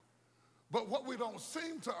But what we don't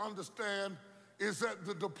seem to understand is that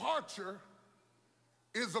the departure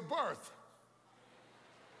is a birth.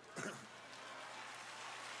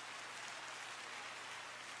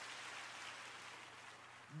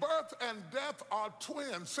 Birth and death are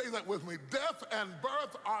twins. Say that with me. Death and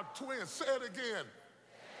birth are twins. Say it again.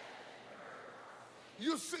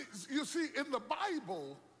 You see, in the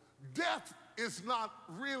Bible, death is not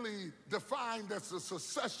really defined as the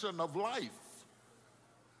cessation of life.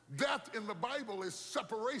 Death in the Bible is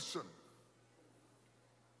separation.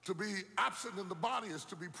 To be absent in the body is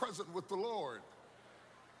to be present with the Lord.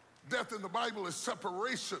 Death in the Bible is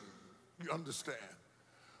separation, you understand.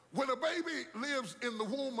 When a baby lives in the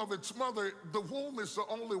womb of its mother, the womb is the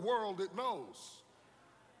only world it knows.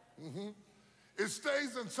 It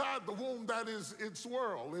stays inside the womb, that is its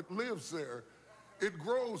world. It lives there, it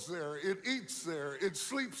grows there, it eats there, it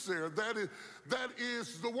sleeps there. That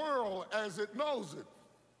is the world as it knows it.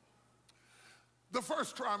 The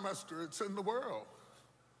first trimester, it's in the world.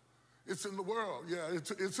 It's in the world, yeah.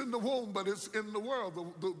 It's in the womb, but it's in the world.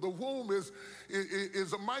 The womb is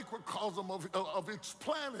a microcosm of its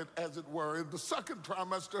planet, as it were. In the second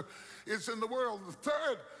trimester, it's in the world. The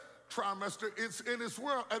third trimester, it's in its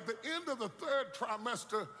world. At the end of the third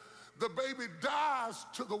trimester, the baby dies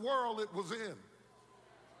to the world it was in.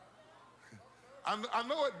 I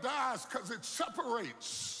know it dies because it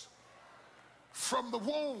separates from the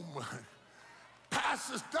womb,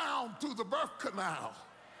 passes down through the birth canal,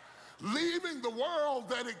 leaving the world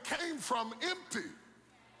that it came from empty.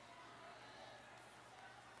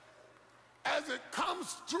 As it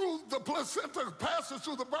comes through the placenta, passes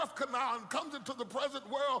through the birth canal and comes into the present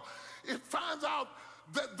world, it finds out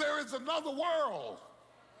that there is another world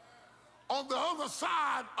on the other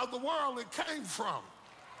side of the world it came from.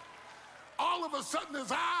 All of a sudden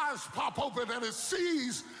his eyes pop open and it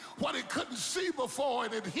sees what it couldn't see before,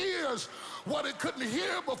 and it hears what it couldn't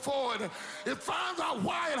hear before, and it finds out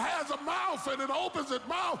why it has a mouth, and it opens its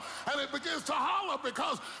mouth and it begins to holler,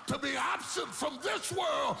 because to be absent from this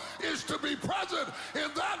world is to be present in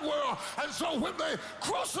that world. And so when they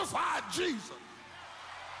crucified Jesus,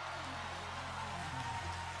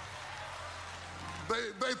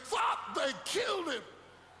 they thought they killed him.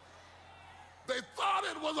 They thought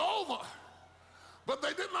it was over. But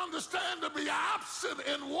they didn't understand to be absent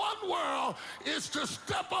in one world is to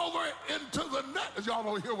step over into the next. Y'all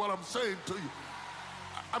don't hear what I'm saying to you.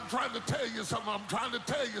 I'm trying to tell you something. I'm trying to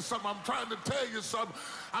tell you something. I'm trying to tell you something.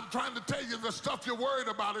 I'm trying to tell you the stuff you're worried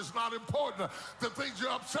about is not important. The things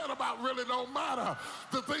you're upset about really don't matter.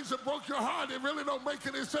 The things that broke your heart, it really don't make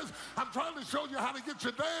any sense. I'm trying to show you how to get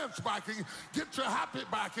your dance back and get your happy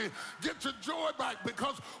back and get your joy back,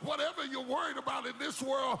 because whatever you're worried about in this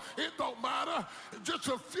world, it don't matter. Just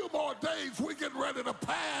a few more days, we're getting ready to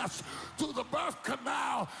pass through the birth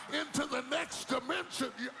canal into the next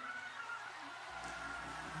dimension.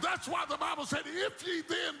 That's why the Bible said, if ye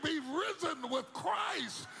then be risen with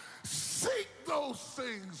Christ, seek those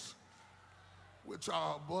things which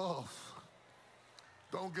are above.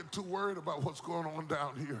 Don't get too worried about what's going on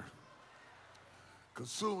down here, because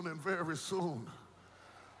soon and very soon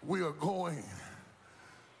we are going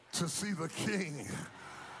to see the King.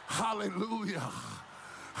 Hallelujah.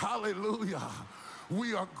 Hallelujah.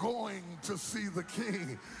 We are going to see the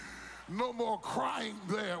King. No more crying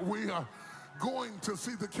there. We are going to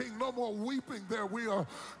see the King. No more weeping there. We are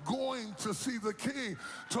going to see the King.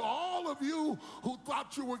 To all of you who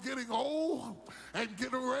thought you were getting old and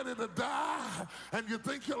getting ready to die and you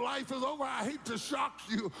think your life is over, I hate to shock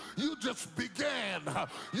you. You just began.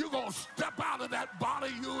 You're going to step out of that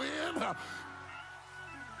body you're in.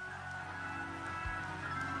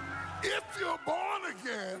 If you're born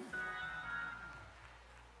again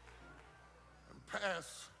and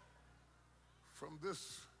pass from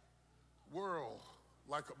this world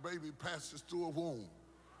like a baby passes through a womb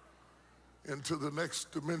into the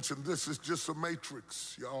next dimension, this is just a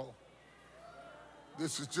matrix, y'all.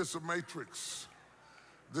 This is just a matrix.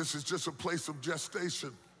 This is just a place of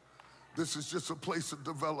gestation. This is just a place of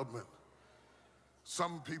development.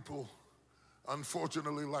 Some people,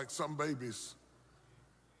 unfortunately, like some babies,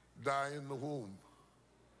 die in the womb.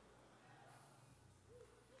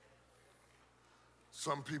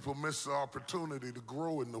 Some people miss the opportunity to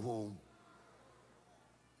grow in the womb.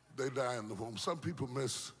 They die in the womb. Some people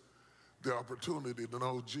miss the opportunity to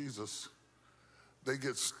know Jesus. They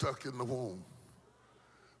get stuck in the womb.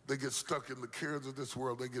 They get stuck in the cares of this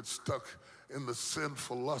world. They get stuck in the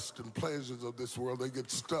sinful lust and pleasures of this world. They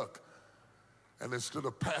get stuck. And instead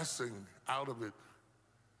of passing out of it,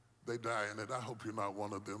 they die in it. I hope you're not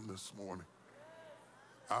one of them this morning.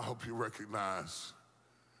 I hope you recognize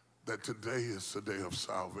that today is the day of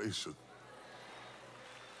salvation.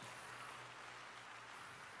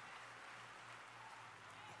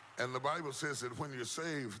 And the Bible says that when you're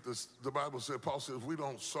saved, the Bible said, Paul says, we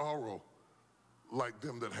don't sorrow like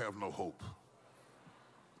them that have no hope,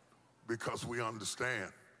 because we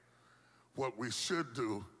understand what we should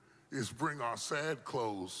do is bring our sad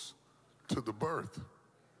clothes to the birth.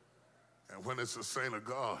 And when it's a saint of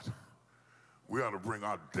God, we ought to bring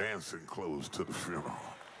our dancing clothes to the funeral.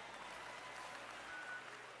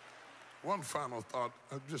 One final thought.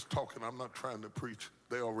 I'm just talking. I'm not trying to preach.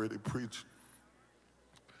 They already preached.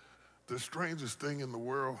 The strangest thing in the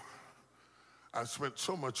world, I spent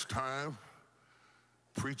so much time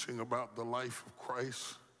preaching about the life of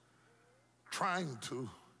Christ, trying to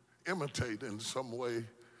imitate in some way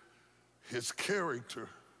his character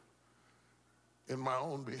in my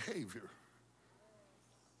own behavior.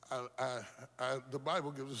 The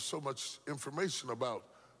Bible gives us so much information about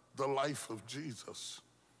the life of Jesus,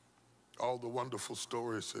 all the wonderful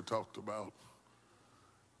stories they talked about.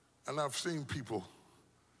 And I've seen people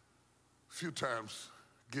a few times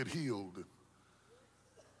get healed.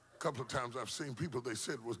 A couple of times I've seen people they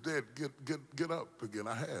said was dead get up again.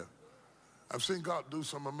 I have. I've seen God do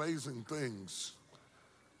some amazing things.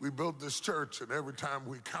 We built this church, and every time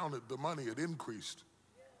we counted the money, it increased.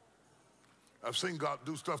 I've seen God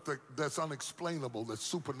do stuff that's unexplainable, that's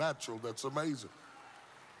supernatural, that's amazing.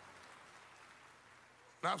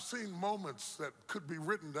 And I've seen moments that could be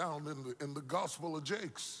written down in the Gospel of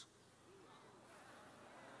Jakes.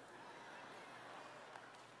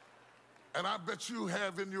 And I bet you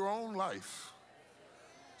have in your own life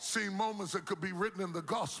seen moments that could be written in the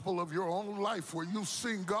gospel of your own life where you've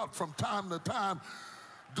seen God from time to time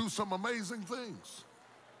do some amazing things.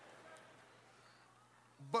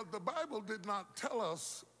 But the Bible did not tell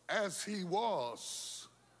us, as he was,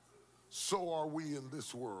 so are we in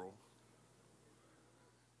this world.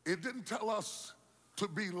 It didn't tell us to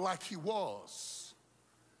be like he was.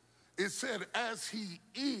 It said, as he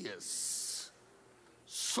is,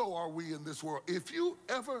 so are we in this world. If you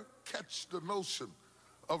ever catch the notion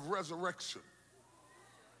of resurrection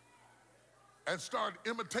and start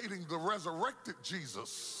imitating the resurrected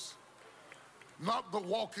Jesus, not the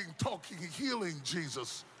walking, talking, healing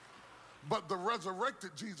Jesus, but the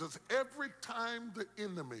resurrected Jesus, every time the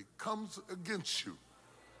enemy comes against you,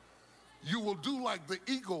 you will do like the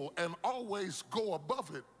eagle and always go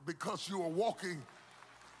above it, because you are walking.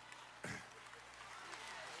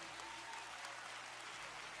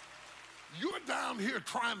 You're down here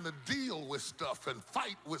trying to deal with stuff and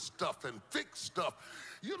fight with stuff and fix stuff.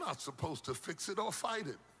 You're not supposed to fix it or fight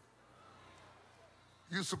it.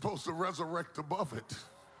 You're supposed to resurrect above it.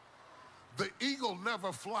 The eagle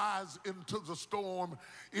never flies into the storm.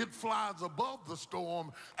 It flies above the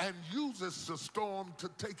storm and uses the storm to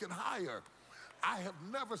take it higher. I have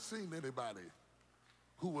never seen anybody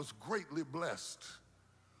who was greatly blessed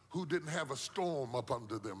who didn't have a storm up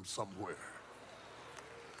under them somewhere.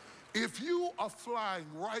 If you are flying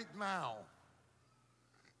right now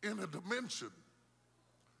in a dimension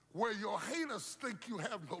where your haters think you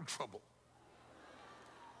have no trouble,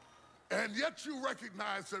 and yet you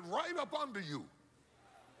recognize that right up under you,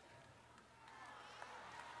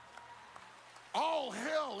 all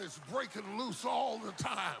hell is breaking loose all the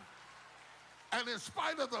time. And in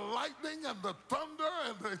spite of the lightning and the thunder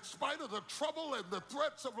and in spite of the trouble and the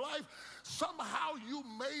threats of life, somehow you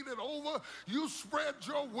made it over. You spread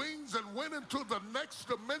your wings and went into the next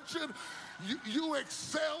dimension. You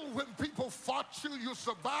excelled when people fought you. You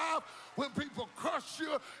survived when people cursed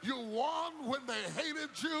you. You won when they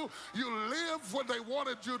hated you. You lived when they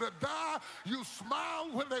wanted you to die. You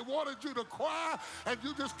smiled when they wanted you to cry. And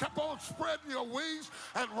you just kept on spreading your wings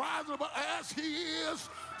and rising up. As he is,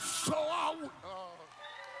 so are we.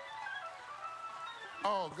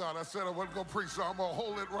 Oh, God, I said I wasn't going to preach, so I'm going to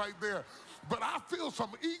hold it right there. But I feel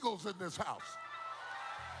some eagles in this house.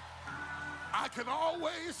 I can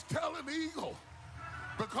always tell an eagle,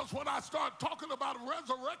 because when I start talking about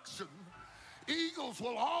resurrection, eagles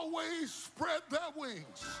will always spread their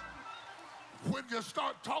wings. When you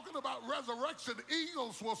start talking about resurrection,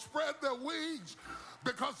 eagles will spread their wings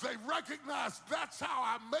because they recognize that's how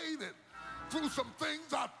I made it through some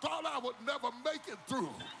things I thought I would never make it through.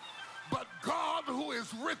 But God, who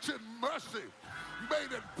is rich in mercy,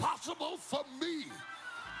 made it possible for me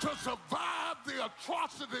to survive the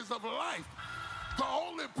atrocities of life. The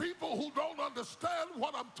only people who don't understand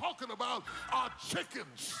what I'm talking about are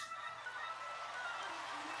chickens.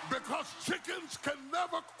 Because chickens can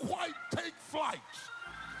never quite take flight.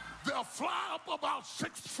 They'll fly up about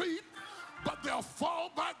 6 feet, but they'll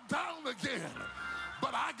fall back down again.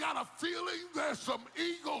 But I got a feeling there's some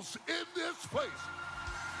eagles in this place,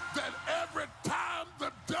 that every time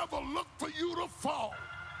the devil looked for you to fall,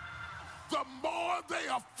 the more they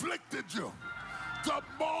afflicted you, the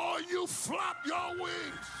more you flap your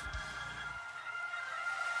wings.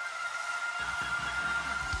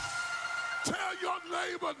 Tell your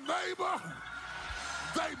neighbor,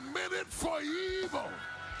 they meant it for evil,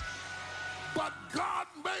 but God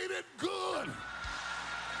made it good.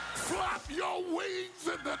 Flap your wings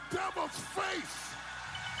in the devil's face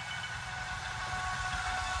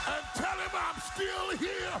and tell him I'm still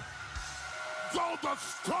here. Though the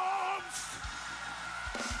storms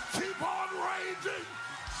keep on raging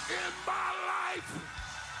in my life.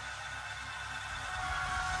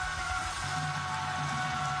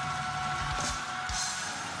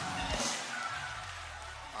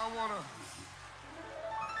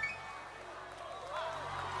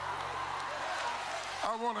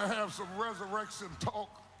 I want to have some resurrection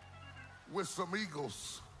talk with some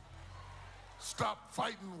eagles. Stop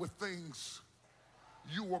fighting with things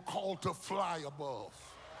you were called to fly above.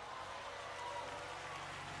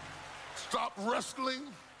 Stop wrestling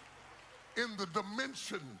in the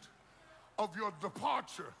dimension of your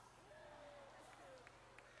departure.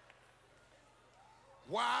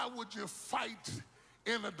 Why would you fight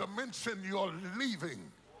in a dimension you're leaving?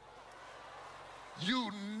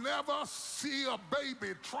 You never see a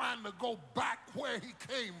baby trying to go back where he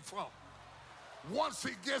came from. Once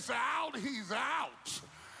he gets out, he's out.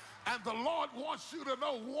 And the Lord wants you to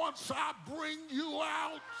know, once I bring you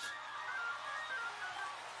out,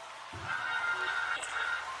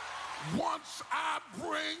 once I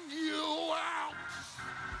bring you out,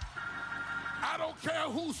 I don't care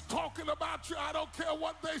who's talking about you. I don't care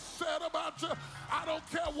what they said about you. I don't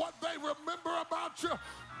care what they remember about you.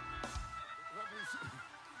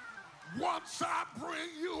 Once I bring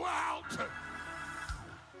you out,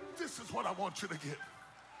 this is what I want you to get.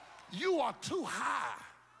 You are too high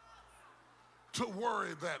to worry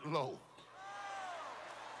that low.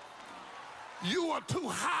 You are too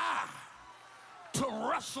high to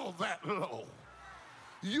wrestle that low.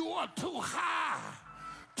 You are too high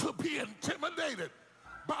to be intimidated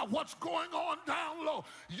by what's going on down low.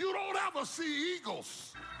 You don't ever see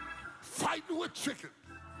eagles fighting with chickens.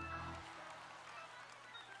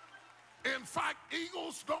 In fact,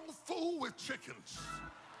 eagles don't fool with chickens.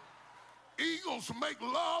 Eagles make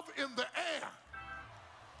love in the air.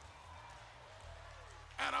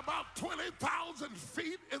 At about 20,000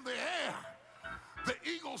 feet in the air, the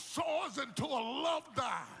eagle soars into a love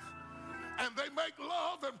dive. And they make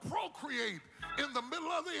love and procreate in the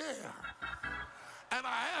middle of the air. And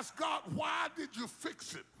I asked God, why did you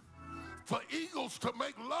fix it for eagles to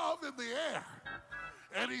make love in the air?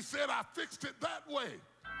 And he said, I fixed it that way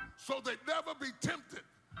so they'd never be tempted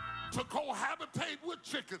to cohabitate with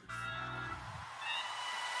chickens.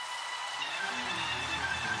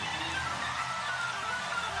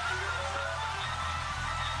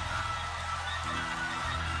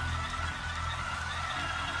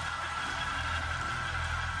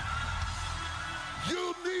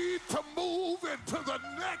 You need to move into the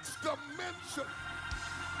next dimension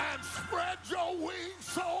and spread your wings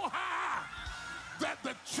so high that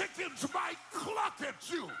the chickens might cluck at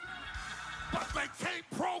you, but they can't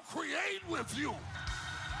procreate with you.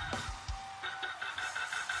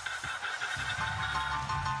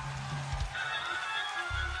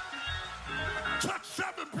 Touch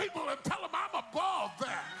 7 people and tell them I'm above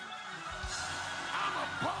that. I'm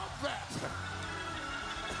above that.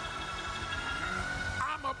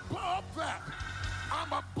 I'm above that.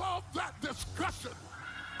 I'm above that discussion.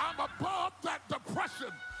 I'm above that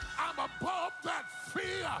depression. I'm above that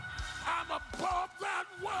fear. I'm above that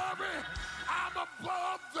worry. I'm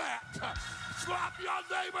above that. Slap your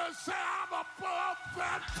neighbor and say, I'm above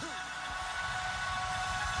that too.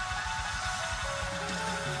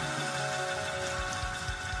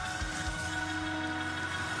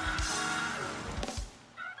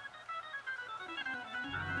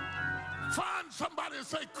 Find somebody and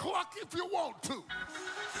say, cluck if you want to.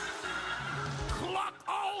 Cluck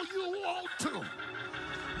all you want to.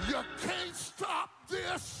 You can't stop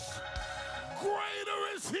this.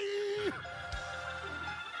 Greater is he.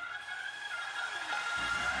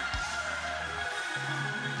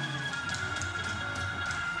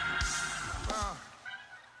 Now,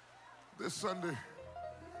 this Sunday,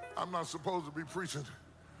 I'm not supposed to be preaching.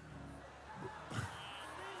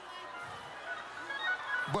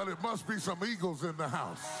 But it must be some eagles in the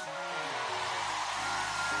house.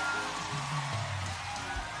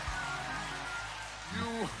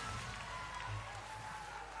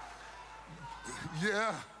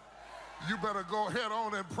 You better go head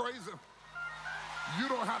on and praise him. You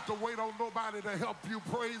don't have to wait on nobody to help you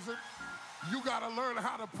praise him. You got to learn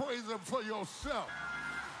how to praise him for yourself.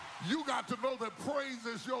 You got to know that praise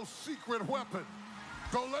is your secret weapon.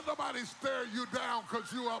 Don't let nobody stare you down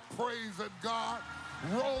because you are praising God.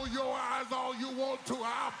 Roll your eyes all you want to.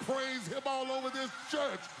 I'll praise him all over this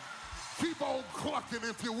church. Keep on clucking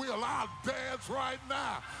if you will. I'll dance right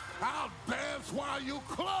now. I'll dance while you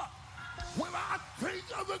cluck. When I think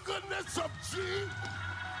of the goodness of Jesus.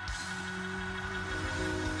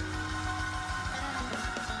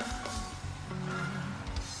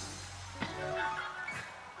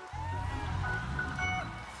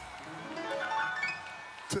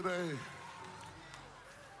 Today,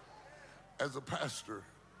 as a pastor,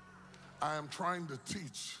 I am trying to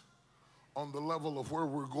teach on the level of where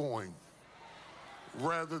we're going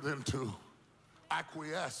rather than to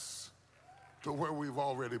acquiesce to where we've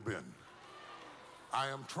already been. I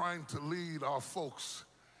am trying to lead our folks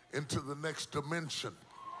into the next dimension.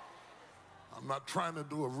 I'm not trying to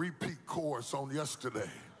do a repeat course on yesterday.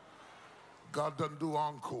 God doesn't do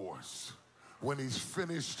encores. When he's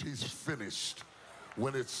finished, he's finished.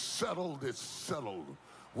 When it's settled, it's settled.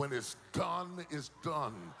 When it's done, it's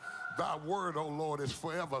done. Thy word, O Lord, is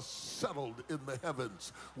forever settled in the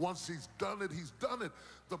heavens. Once he's done it, he's done it.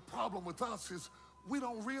 The problem with us is we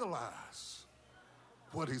don't realize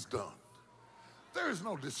what he's done. There is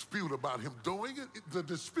no dispute about him doing it. The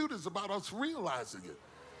dispute is about us realizing it.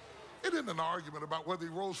 It isn't an argument about whether he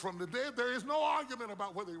rose from the dead. There is no argument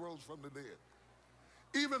about whether he rose from the dead.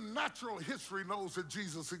 Even natural history knows that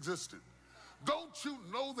Jesus existed. Don't you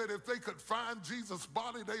know that if they could find Jesus'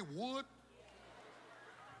 body, they would?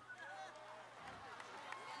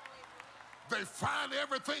 They find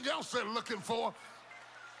everything else they're looking for.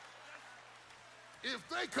 If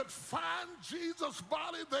they could find Jesus'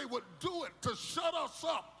 body, they would do it to shut us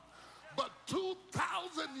up. But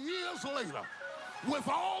 2,000 years later, with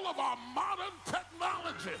all of our modern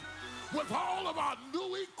technology, with all of our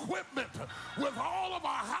new equipment, with all of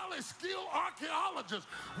our highly skilled archaeologists,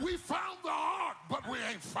 we found the ark, but we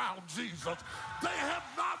ain't found Jesus. They have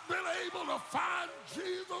not been able to find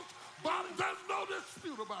Jesus' body. There's no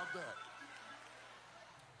dispute about that.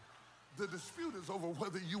 The dispute is over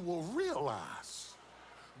whether you will realize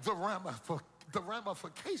the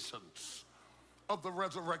ramifications of the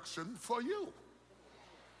resurrection for you.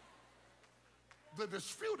 The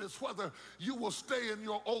dispute is whether you will stay in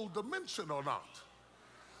your old dimension or not.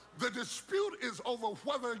 The dispute is over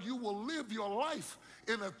whether you will live your life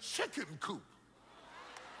in a chicken coop.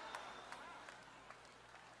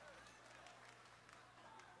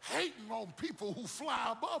 Hating on people who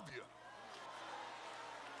fly above you.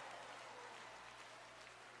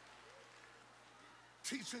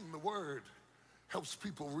 Teaching the word helps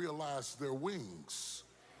people realize their wings.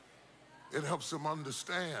 It helps them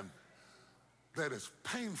understand that as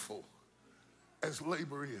painful as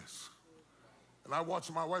labor is. And I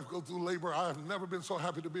watch my wife go through labor. I have never been so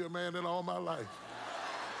happy to be a man in all my life.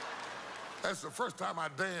 That's the first time I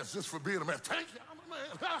danced just for being a man. Thank you, I'm a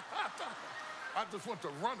man. I just went to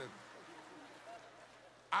running.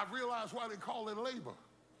 I realized why they call it labor.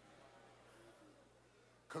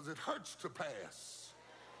 Because it hurts to pass.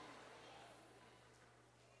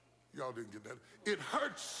 Y'all didn't get that. It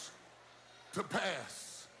hurts to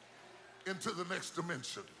pass into the next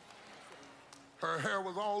dimension. Her hair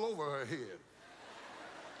was all over her head.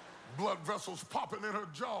 Blood vessels popping in her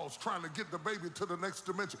jaws trying to get the baby to the next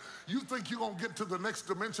dimension. You think you're going to get to the next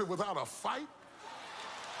dimension without a fight?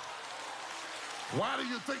 Why do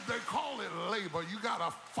you think they call it labor? You got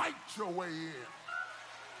to fight your way in.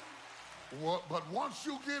 But once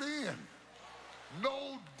you get in,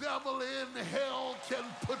 no devil in hell can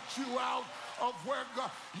put you out of where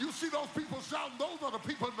God. You see those people shouting, those are the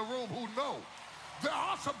people in the room who know. There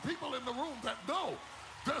are some people in the room that know.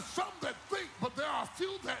 There's some that think, but there are a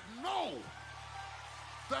few that know.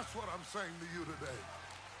 That's what I'm saying to you today.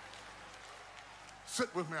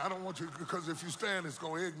 Sit with me. I don't want you, because if you stand, it's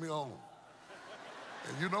going to egg me on.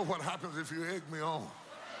 And you know what happens if you egg me on.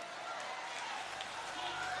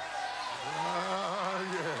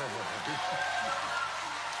 Yeah.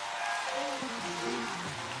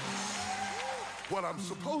 What I'm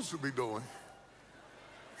supposed to be doing,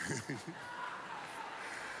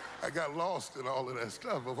 I got lost in all of that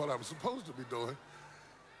stuff, but what I'm supposed to be doing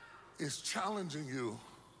is challenging you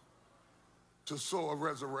to sow a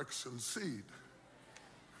resurrection seed.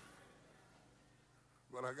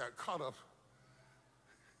 But I got caught up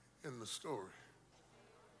in the story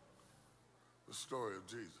of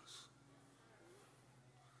Jesus.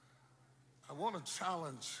 I want to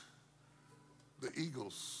challenge the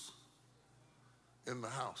eagles in the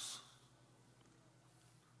house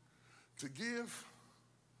to give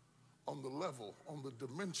on the level, on the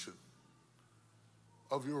dimension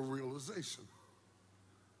of your realization.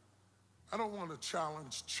 I don't want to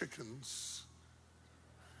challenge chickens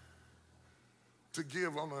to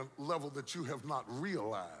give on a level that you have not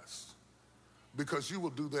realized, because you will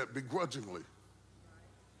do that begrudgingly.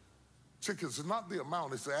 Chickens is not the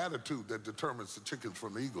amount, it's the attitude that determines the chickens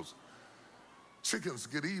from the eagles. Chickens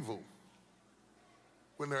get evil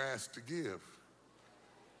when they're asked to give.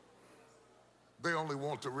 They only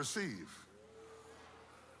want to receive.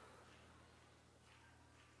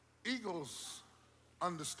 Eagles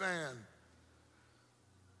understand,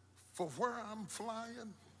 for where I'm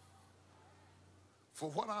flying, for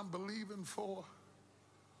what I'm believing for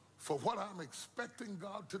what I'm expecting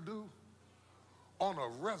God to do on a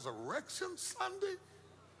resurrection Sunday,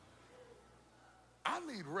 I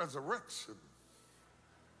need resurrection.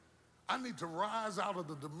 I need to rise out of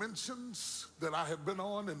the dimensions that I have been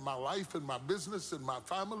on in my life, in my business, in my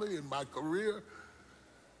family, in my career.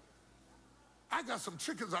 I got some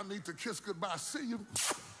chickens I need to kiss goodbye. See you.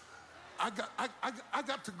 I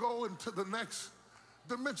got to go into the next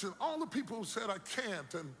dimension. All the people who said I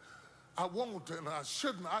can't and I won't and I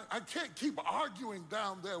shouldn't, I can't keep arguing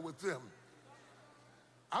down there with them.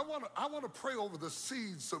 I want to pray over the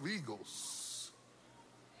seeds of eagles.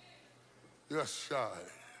 Yes, shy.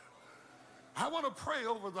 I want to pray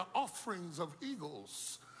over the offerings of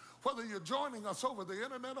eagles. Whether you're joining us over the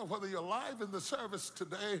internet or whether you're live in the service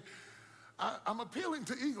today, I'm appealing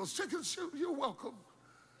to eagles. Chickens, you're welcome.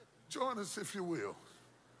 Join us if you will.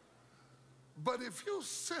 But if you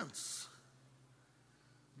sense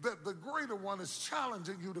that the greater one is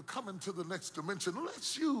challenging you to come into the next dimension,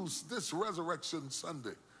 let's use this Resurrection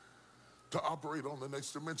Sunday to operate on the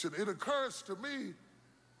next dimension. It occurs to me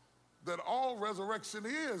that all resurrection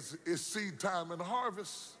is seed time and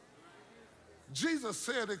harvest. Jesus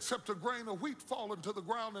said, except a grain of wheat fall into the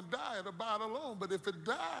ground and die, it abide alone. But if it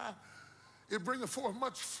die, it bringeth forth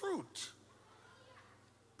much fruit.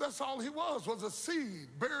 That's all he was a seed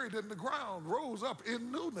buried in the ground, rose up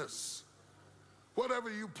in newness. Whatever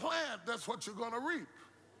you plant, that's what you're going to reap.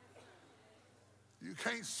 You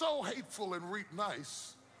can't sow hateful and reap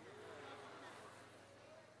nice.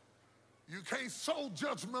 You can't sow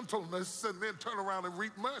judgmentalness and then turn around and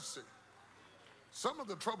reap mercy. Some of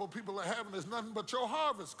the trouble people are having is nothing but your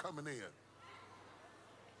harvest coming in.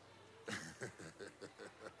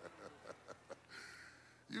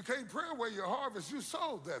 You can't pray away your harvest. You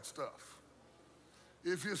sowed that stuff.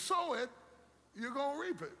 If you sow it, you're going to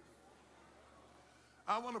reap it.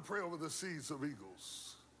 I want to pray over the seeds of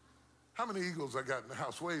eagles. How many eagles I got in the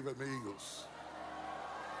house? Wave at me, eagles.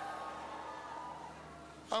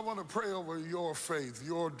 I want to pray over your faith,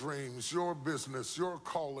 your dreams, your business, your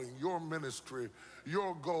calling, your ministry,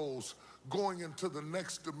 your goals going into the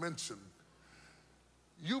next dimension.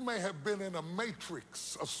 You may have been in a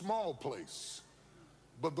matrix, a small place,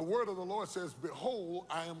 but the word of the Lord says, behold,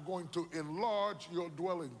 I am going to enlarge your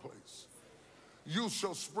dwelling place. You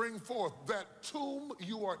shall spring forth. That tomb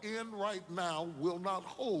you are in right now will not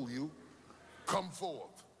hold you. Come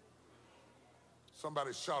forth.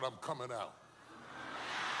 Somebody shout, I'm coming out.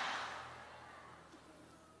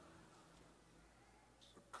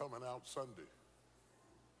 It's a coming out Sunday.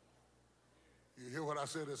 You hear what I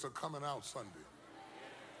said? It's a coming out Sunday.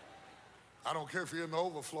 I don't care if you're in the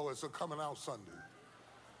overflow, it's a coming out Sunday.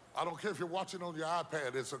 I don't care if you're watching on your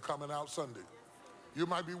iPad, it's a coming out Sunday. You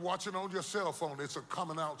might be watching on your cell phone, it's a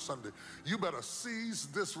coming out Sunday. You better seize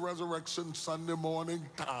this Resurrection Sunday morning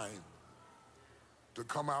time to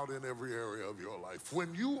come out in every area of your life.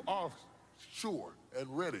 When you are sure and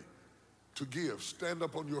ready to give, stand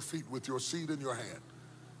up on your feet with your seed in your hand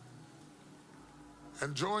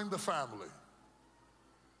and join the family.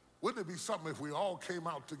 Wouldn't it be something if we all came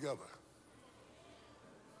out together?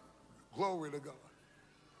 Glory to God.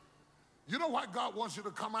 You know why God wants you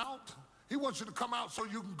to come out? He wants you to come out so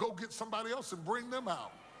you can go get somebody else and bring them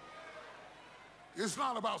out. It's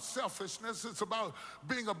not about selfishness. It's about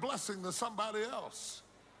being a blessing to somebody else.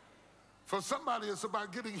 For somebody, it's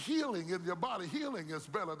about getting healing in your body. Healing is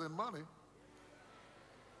better than money.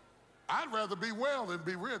 I'd rather be well than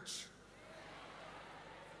be rich.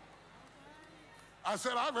 I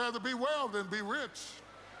said, I'd rather be well than be rich.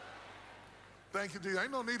 Thank you, D.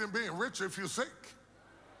 Ain't no need in being rich if you're sick.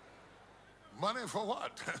 Money for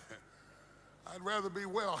what? I'd rather be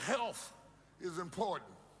well. Health is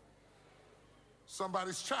important.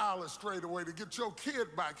 Somebody's child is strayed away. To get your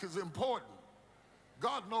kid back is important.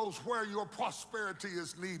 God knows where your prosperity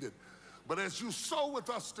is needed. But as you sow with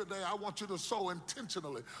us today, I want you to sow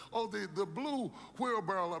intentionally. Oh, the blue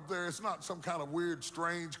wheelbarrow up there is not some kind of weird,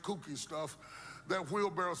 strange, kooky stuff. That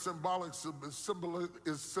wheelbarrow is symbolic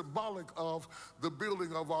of the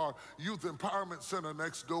building of our youth empowerment center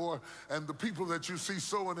next door, and the people that you see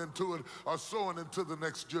sowing into it are sowing into the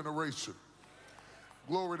next generation.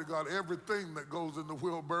 Glory to God. Everything that goes in the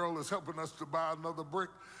wheelbarrow is helping us to buy another brick,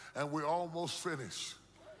 and we're almost finished.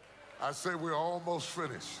 I say we're almost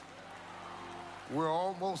finished. We're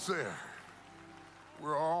almost there.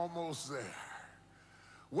 We're almost there.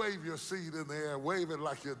 Wave your seed in the air. Wave it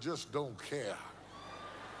like you just don't care.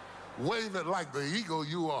 Wave it like the eagle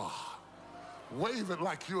you are. Wave it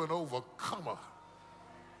like you're an overcomer.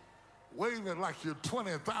 Wave it like you're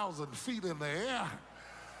 20,000 feet in the air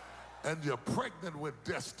and you're pregnant with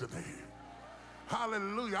destiny.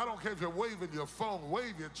 Hallelujah. I don't care if you're waving your phone,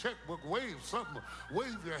 wave your checkbook, wave something,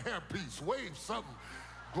 wave your hairpiece, wave something.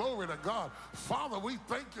 Glory to God. Father, we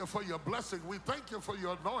thank you for your blessing. We thank you for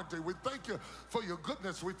your anointing. We thank you for your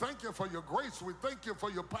goodness. We thank you for your grace. We thank you for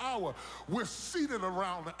your power. We're seated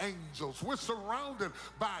around angels. We're surrounded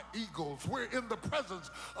by eagles. We're in the presence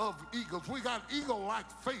of eagles. We got eagle-like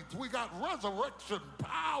faith. We got resurrection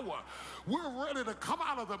power. We're ready to come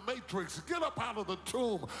out of the matrix, get up out of the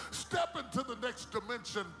tomb, step into the next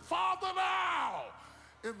dimension. Father, now,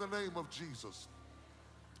 in the name of Jesus.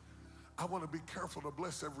 I want to be careful to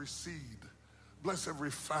bless every seed, bless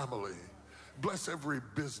every family, bless every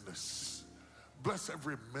business, bless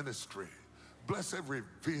every ministry, bless every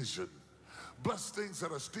vision, bless things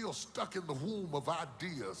that are still stuck in the womb of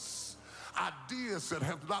ideas, ideas that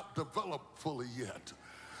have not developed fully yet.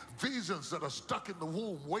 Visions that are stuck in the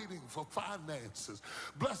womb waiting for finances.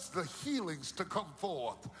 Bless the healings to come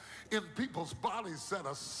forth in people's bodies that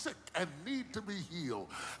are sick and need to be healed.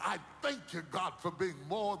 I thank you, God, for being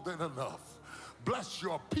more than enough. Bless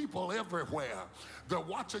your people everywhere. They're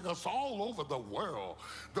watching us all over the world.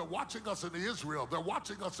 They're watching us in Israel. They're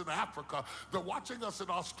watching us in Africa. They're watching us in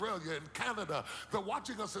Australia and Canada. They're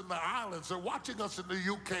watching us in the islands. They're watching us in the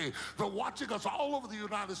UK. They're watching us all over the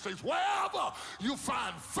United States. Wherever you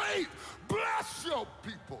find faith, bless your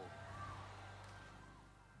people.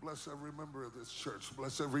 Bless every member of this church.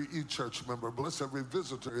 Bless every e-church member. Bless every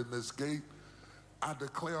visitor in this gate. I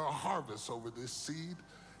declare a harvest over this seed.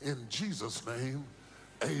 In Jesus' name,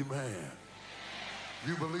 amen. If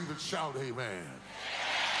you believe it, shout amen.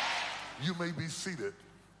 You may be seated.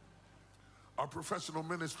 Our professional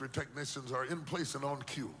ministry technicians are in place and on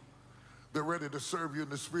cue. They're ready to serve you in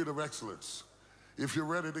the spirit of excellence. If you're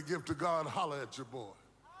ready to give to God, holler at your boy.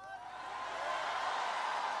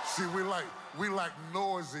 See, we like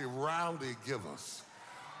noisy, rowdy givers.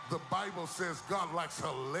 The Bible says God likes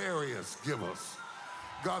hilarious givers.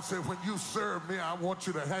 God said, when you serve me, I want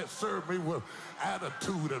you to serve me with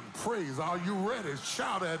attitude and praise. Are you ready?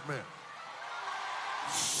 Shout at me.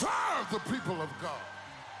 Serve the people of God.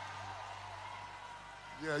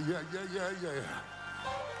 Yeah.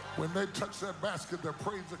 When they touch that basket, they're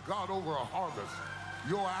praising God over a harvest.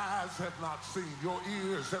 Your eyes have not seen, your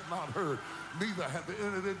ears have not heard, neither have they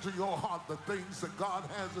entered into your heart the things that God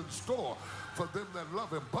has in store for them that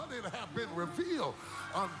love him. But it have been revealed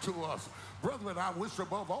unto us. Brethren, I wish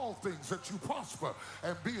above all things that you prosper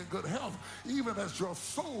and be in good health, even as your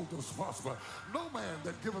soul does prosper. No man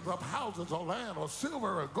that giveth up houses or land or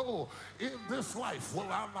silver or gold in this life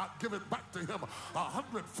will I not give it back to him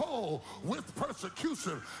 100-fold with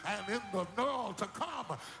persecution, and in the world to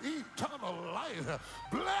come eternal life.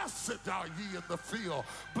 Blessed are ye in the field,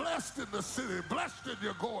 blessed in the city, blessed in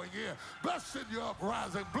your going in, blessed in your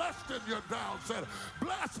uprising, blessed in your downset.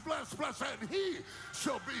 Blessed, and he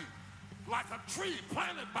shall be like a tree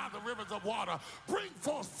planted by the rivers of water. Bring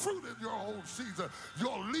forth fruit in your own season.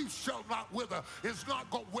 Your leaf shall not wither. It's not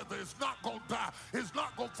going to wither. It's not going to die. It's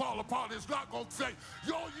not going to fall apart. It's not going to fade.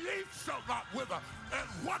 Your leaf shall not wither. And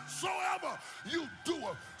whatsoever you do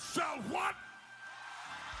shall what?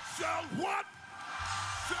 Shall what?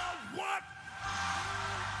 Shall what?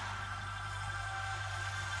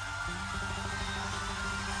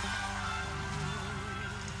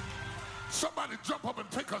 Somebody jump up and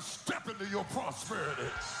take a step into your prosperity.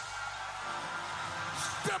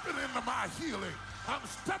 Stepping into my healing. I'm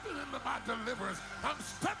stepping into my deliverance. I'm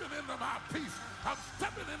stepping into my peace. I'm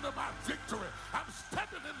stepping into my victory. I'm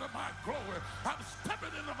stepping into my glory. I'm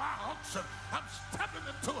stepping into my unction. I'm stepping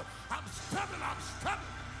into it. I'm stepping.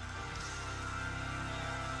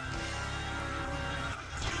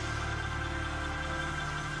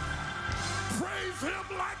 Praise him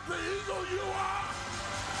like the eagle you are.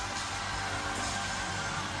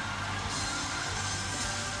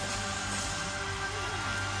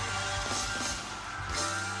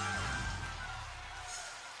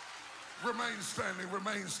 Remain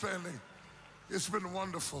standing. It's been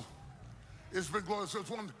wonderful. It's been glorious.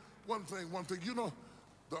 one thing. You know,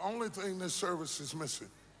 the only thing this service is missing,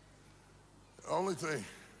 the only thing,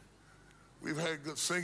 we've had good singing.